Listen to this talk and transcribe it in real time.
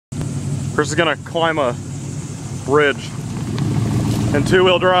Chris is gonna climb a bridge in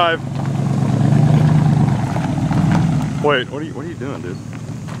two-wheel drive. Wait, what are you doing, dude?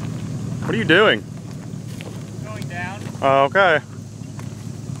 What are you doing? Going down. Okay.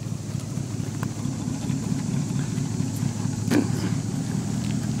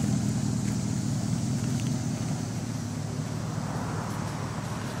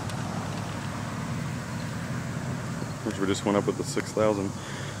 Which we just went up with the 6,000.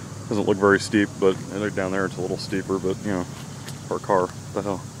 Doesn't look very steep, but I think down there it's a little steeper, but you know, for a car, what the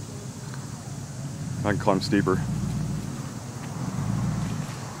hell. I can climb steeper.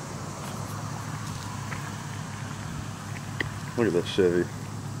 Look at this Chevy.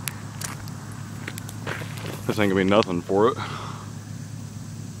 This ain't gonna be nothing for it.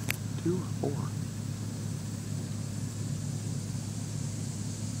 2 or 4?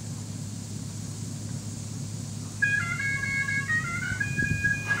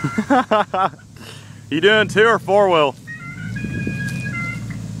 You doing 2 or 4-wheel?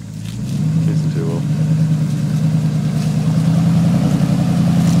 He's a 2-wheel.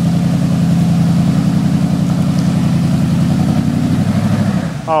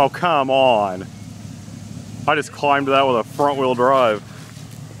 Oh, come on. I just climbed that with a front-wheel drive.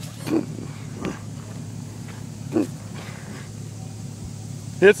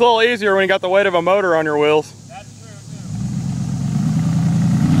 It's a little easier when you got the weight of a motor on your wheels.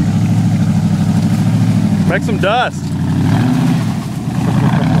 Make some dust.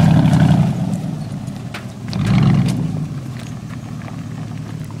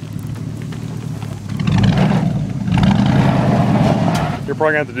 You're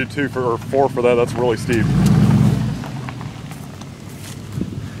probably gonna have to do 2 or 4 for that. That's really steep.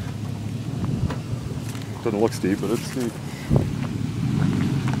 Doesn't look steep, but it's steep.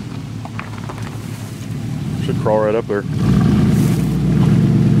 Should crawl right up there.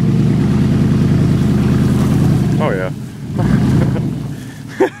 Oh yeah.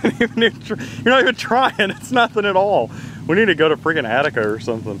 You're not even trying. It's nothing at all. We need to go to freaking Attica or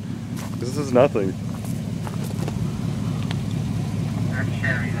something. This is nothing.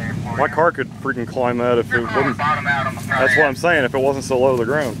 My car could freaking climb that if it wouldn't. That's what I'm saying, if it wasn't so low to the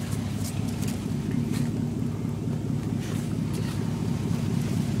ground.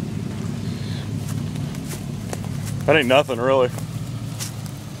 That ain't nothing really.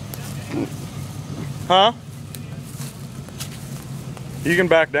 Huh? You can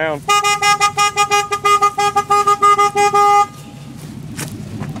back down.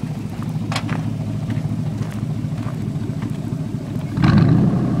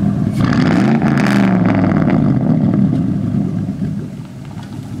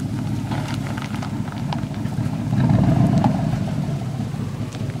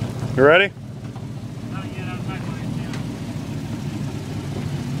 You ready?